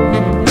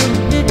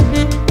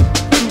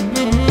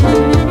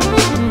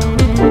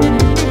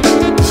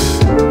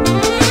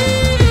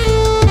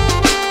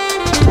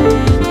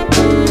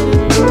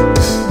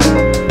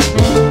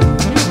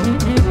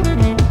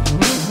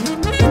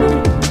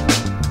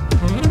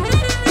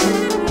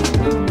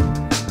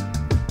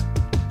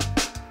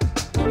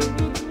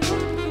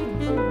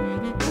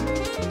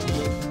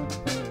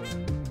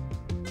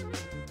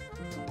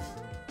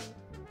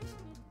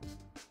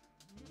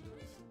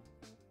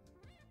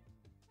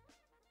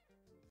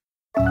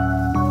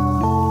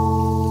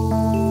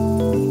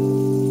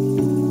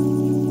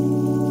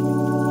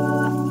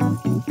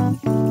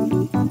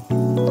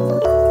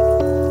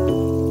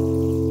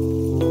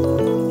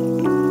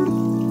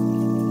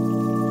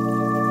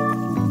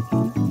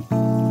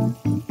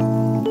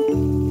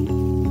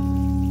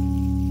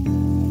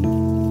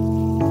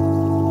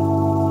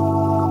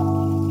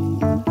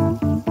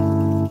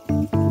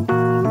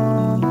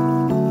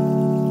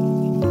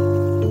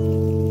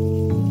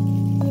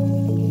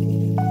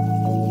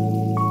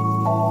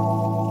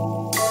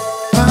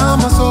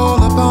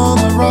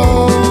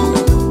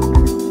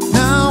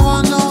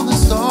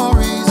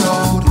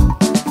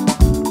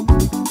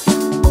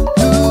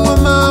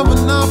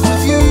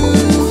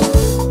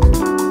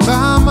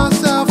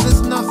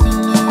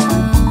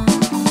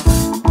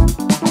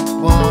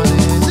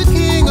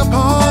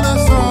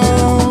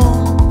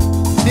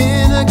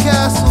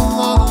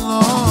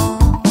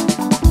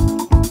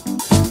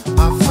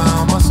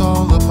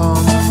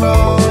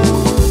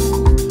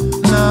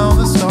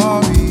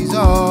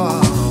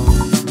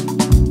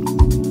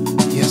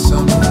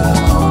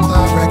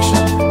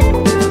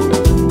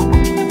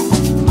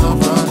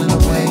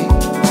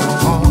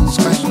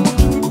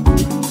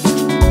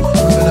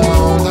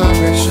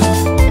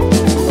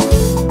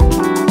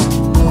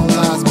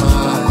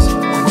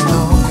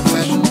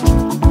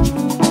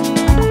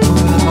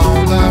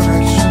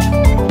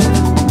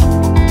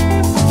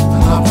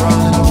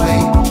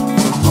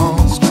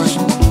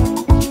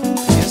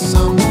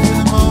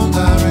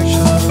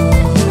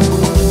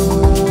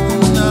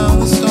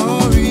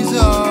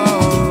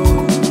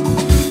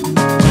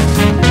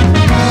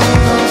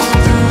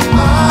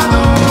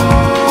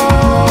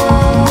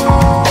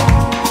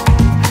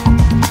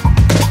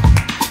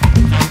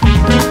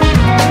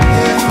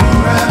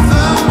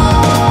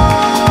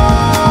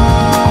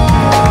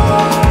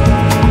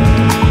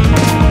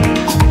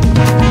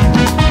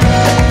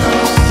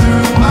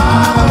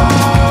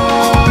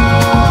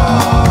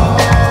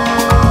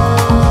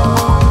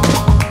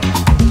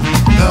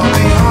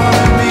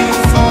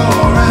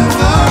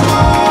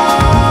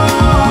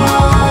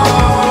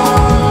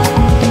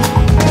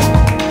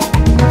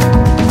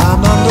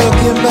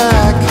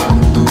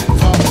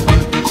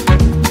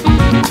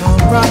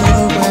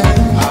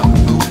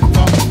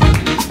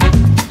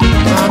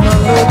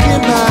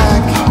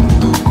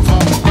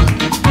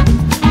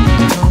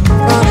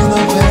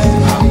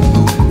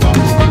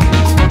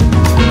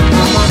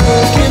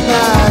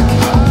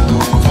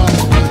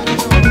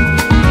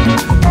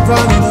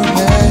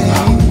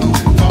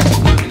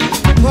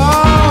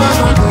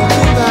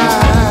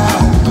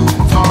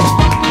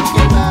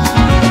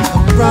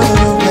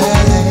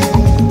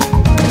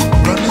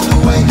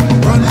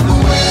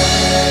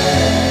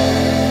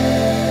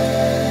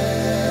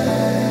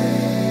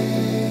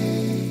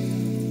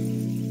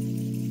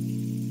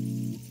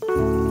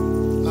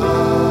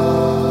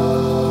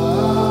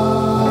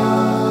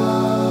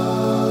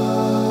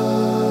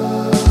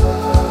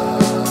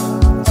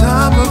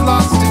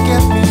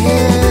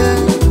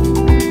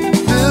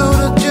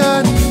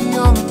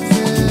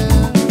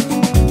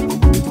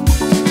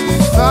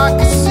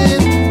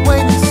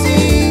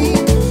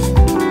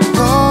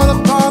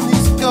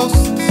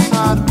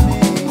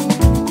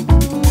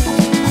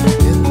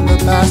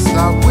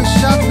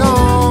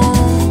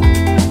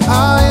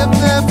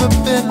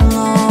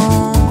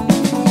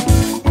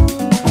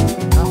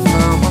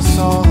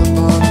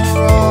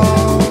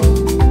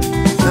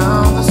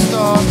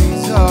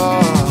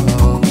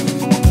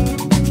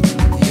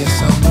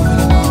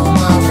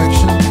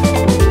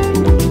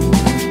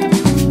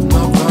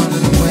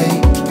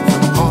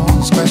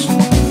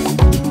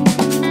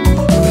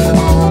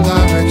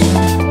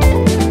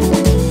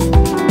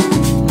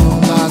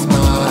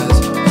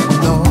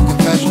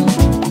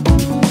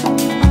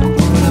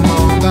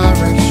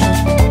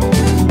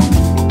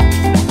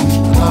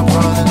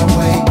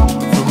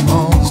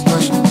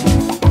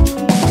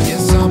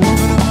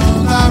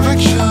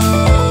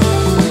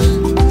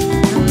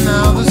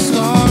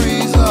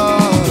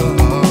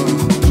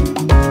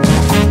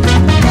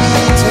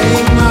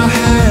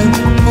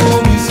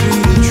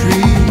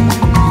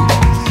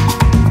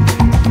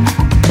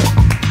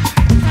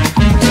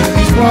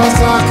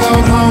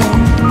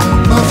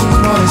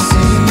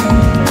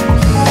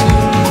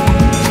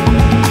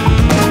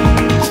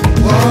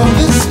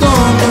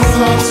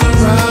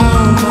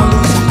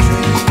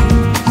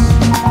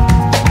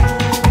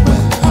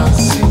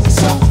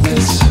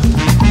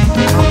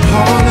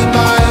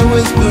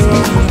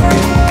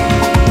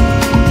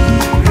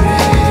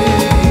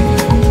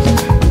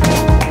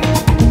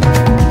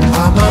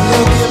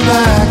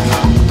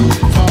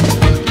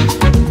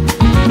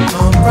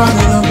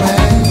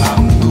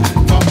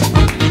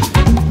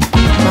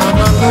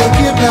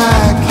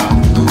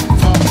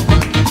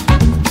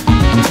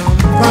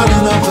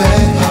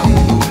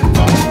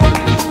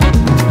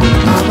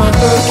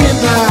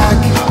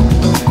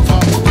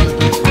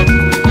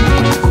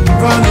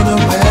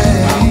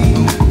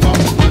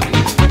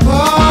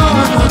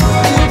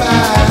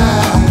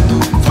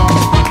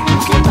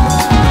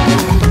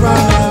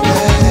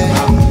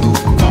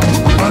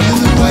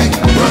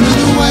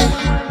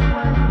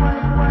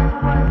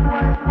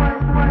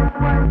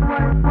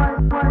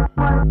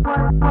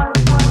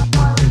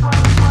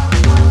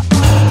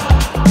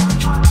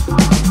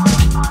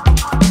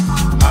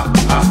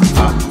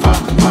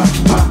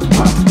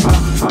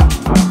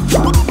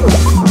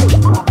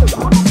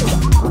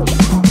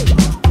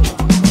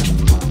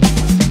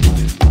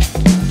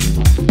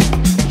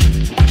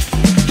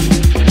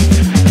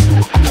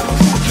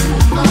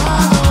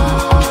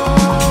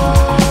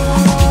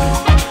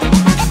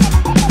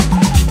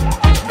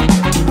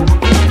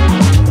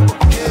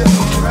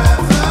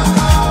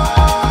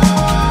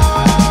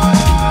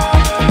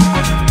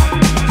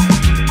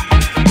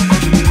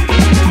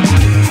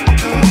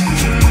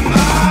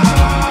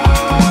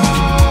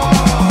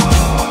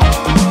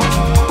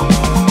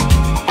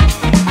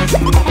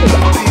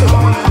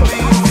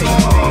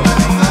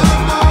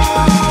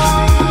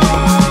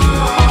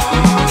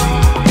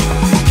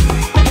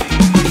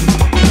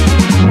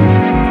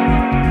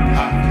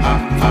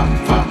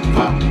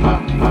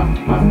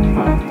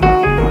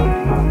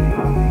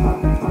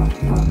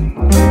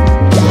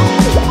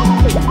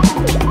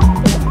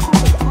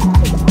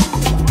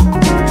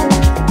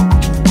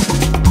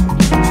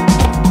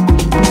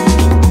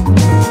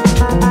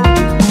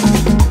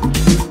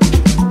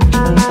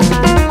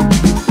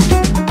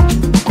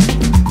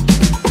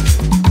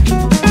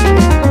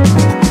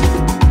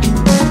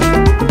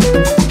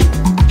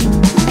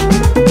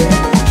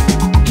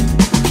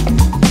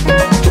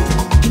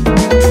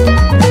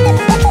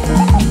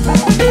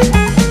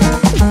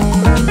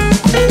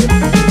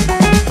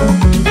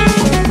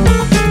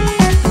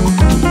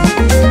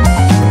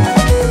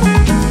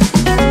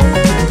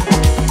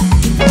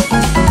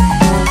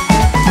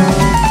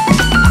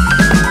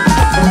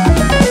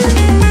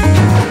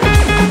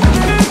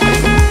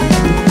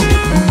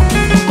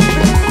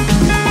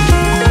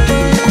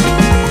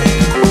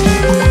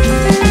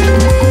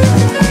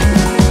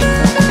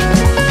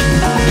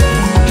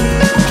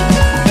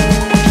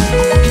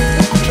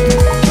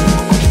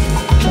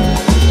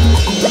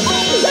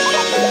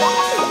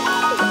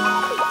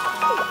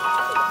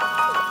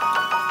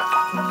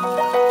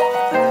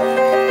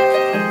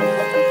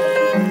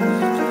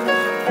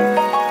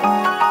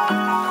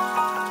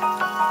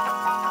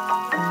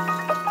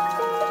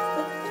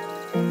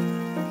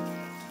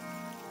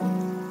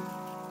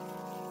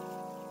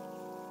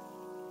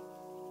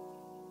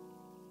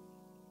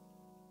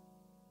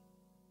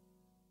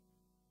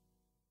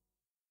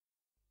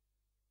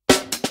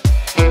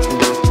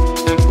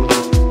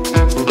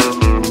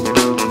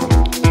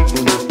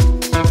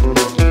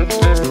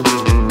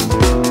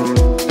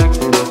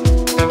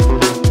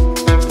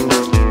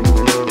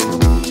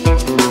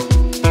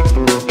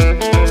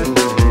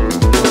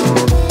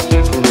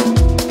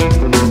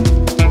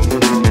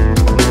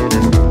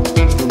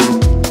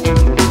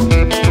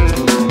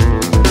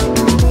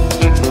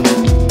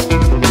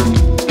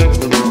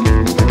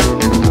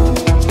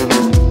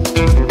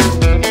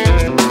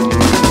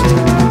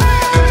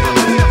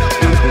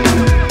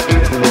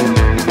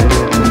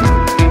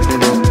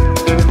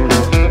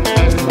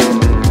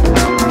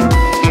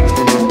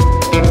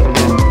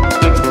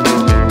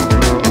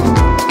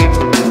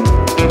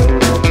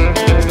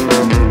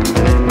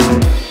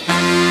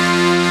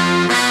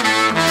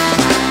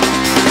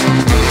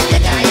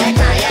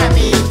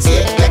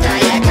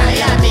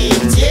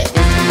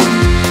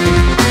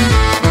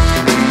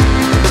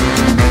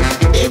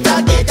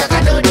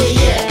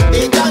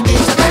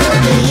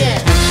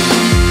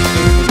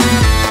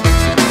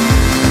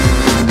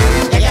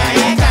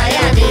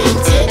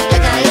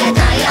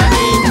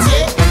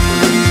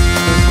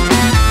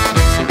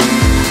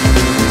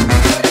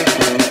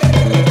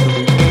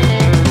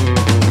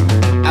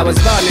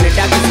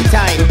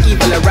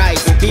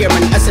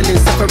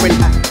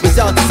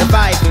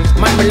 survive.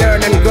 Man, we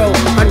learn and grow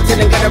until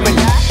the gathering.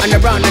 On the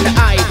round and the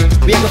eye,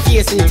 we go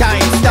facing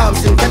time,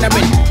 storms and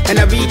thundering. And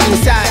I reach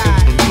inside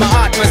my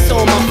heart, my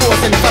soul, my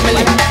force and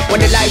family. When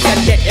the lives are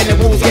dead and the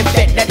wounds get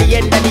fed, at the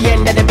end,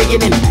 at the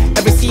beginning.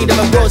 Every seed of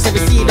a rose,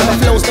 every seed of a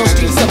flows, no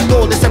streets of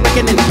gold, it's a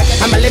reckoning.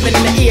 I'm a living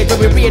in the age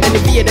where we read and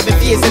the fear, every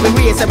fears, every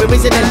race, every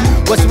reasoning.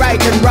 What's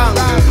right and wrong?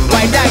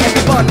 Why die and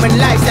be born when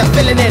lives are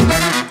filling in?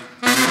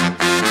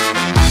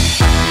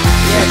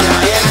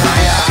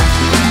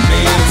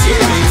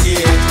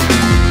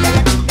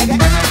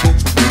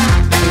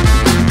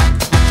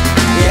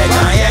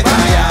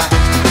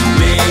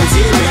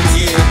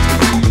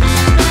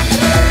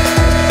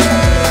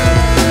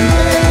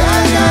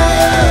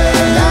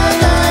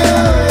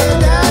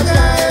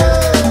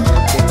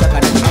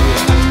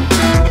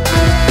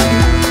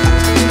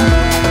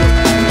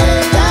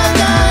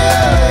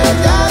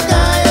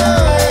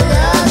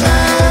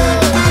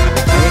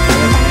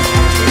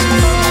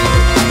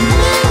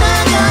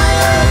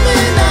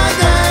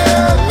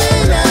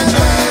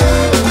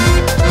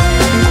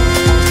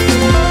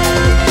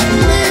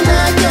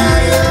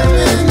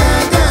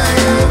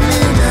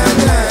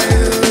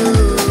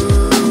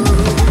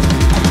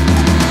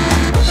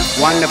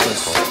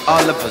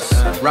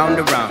 Round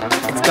around,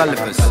 it's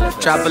Gulliver's.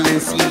 Travel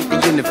and see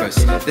the universe.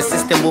 The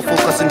system will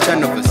focus on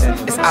turn of us.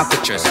 It's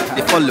apertures,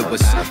 they follow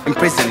us.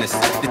 Imprison us,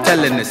 they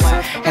telling us.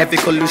 Heavy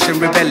collusion,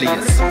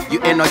 rebellious.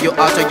 You in or you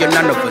out or you're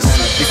none of us.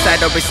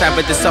 Beside or beside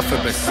with the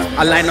sufferers.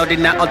 Align or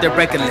deny all the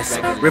regulars.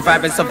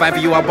 Revive and survive,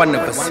 you are one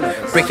of us.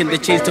 Breaking the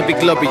chains to be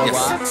glorious.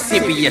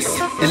 Serious,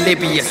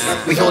 delirious.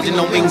 We holding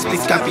on wings,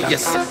 please copy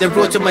us. The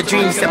road to my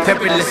dreams are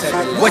perilous.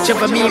 Watch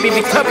over me, be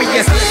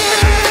victorious.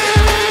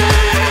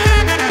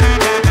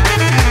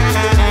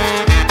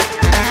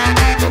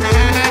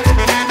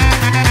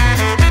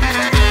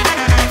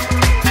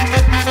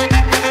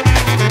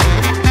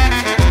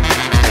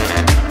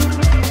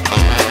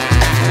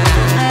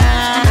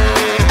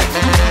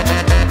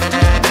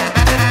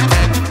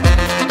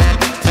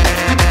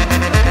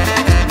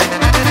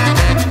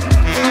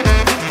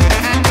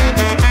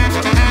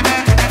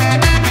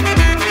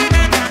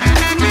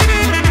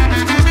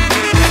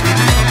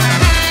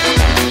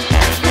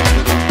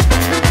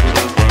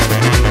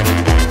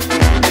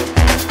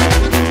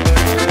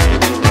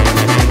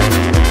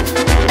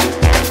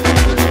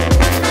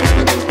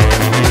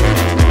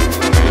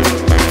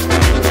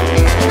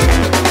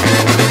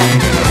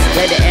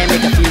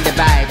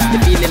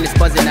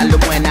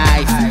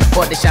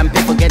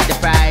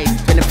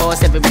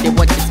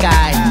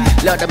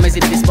 Lord, I'm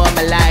missing this for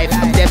my life.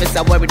 I'm devils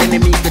are worried,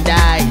 enemies to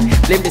die.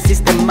 Blame the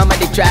system, mama,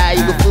 they try.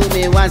 You go fool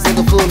me once, you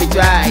go fool me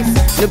twice.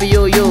 No be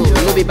yo,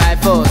 no be by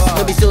force.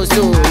 No be so,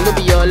 no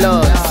be your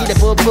Lord. See the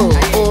popo,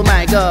 oh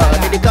my God.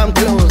 Did they come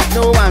close,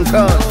 no one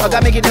cross. I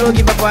gotta make it no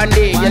give up one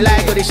day. Your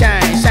light go to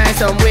shine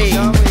some way.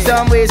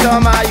 Some way,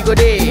 somehow you go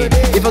there.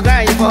 If you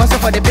grind, you for hustle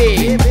for the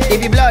pay.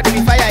 If you blood, if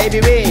you fire, if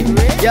you rain.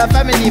 Your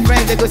family,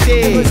 friends, they go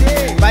say,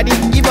 body,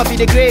 give up in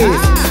the grace.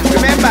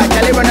 Remember,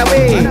 Charlie, run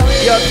away.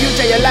 Your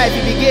future, your life,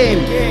 you begin.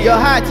 Your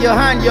heart, your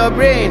hand, your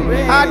brain.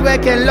 Hard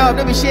work and love,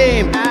 don't be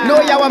shame. No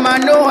yawa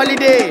man, no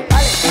holiday.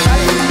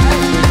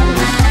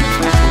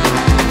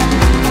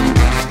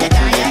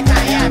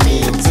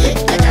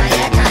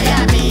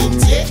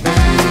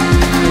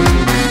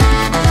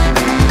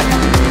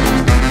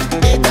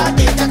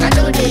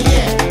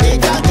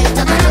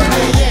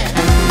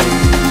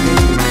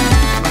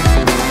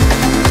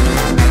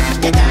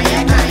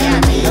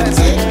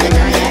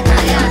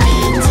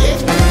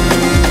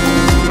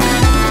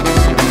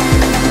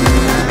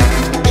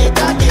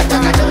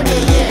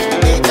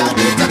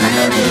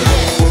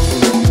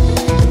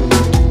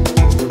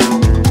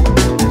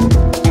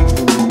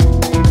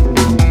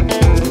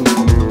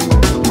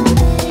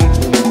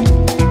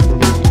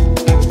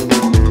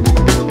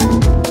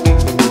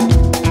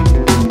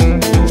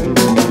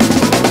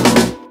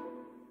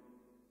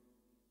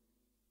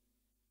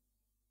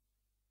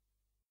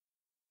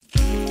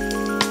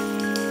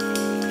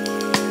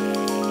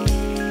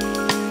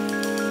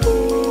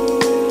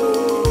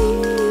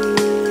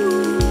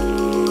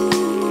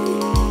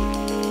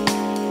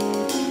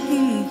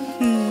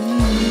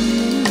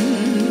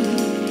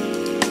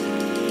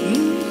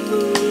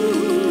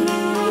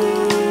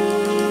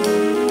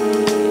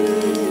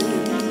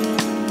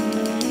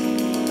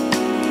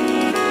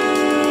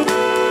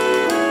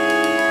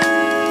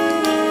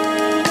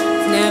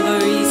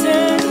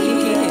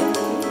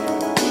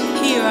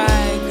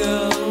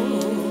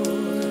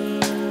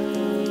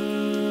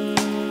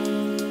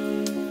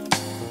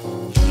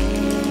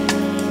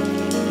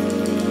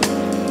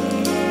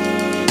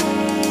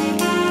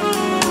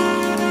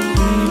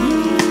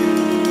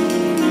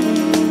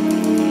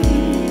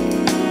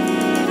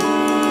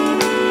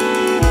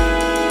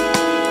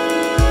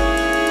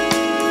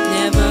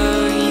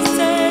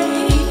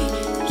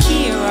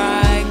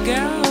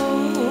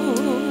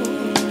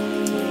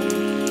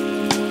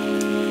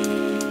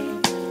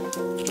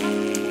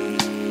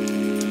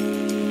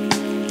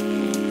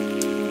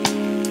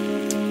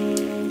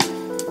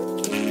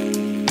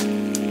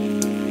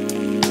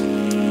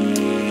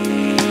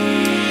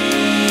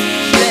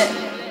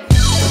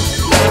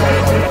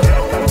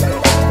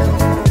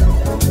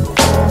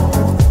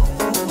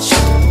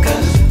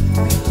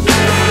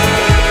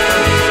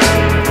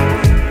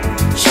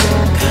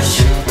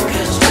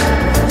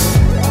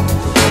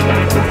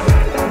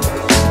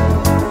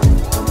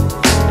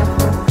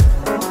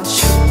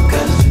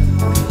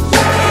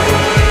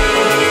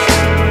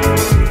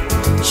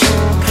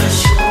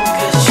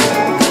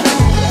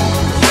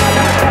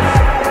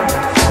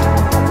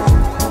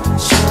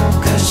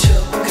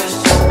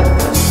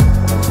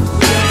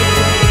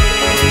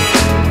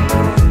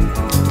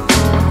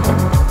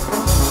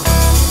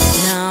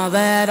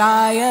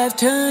 have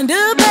turned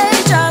around.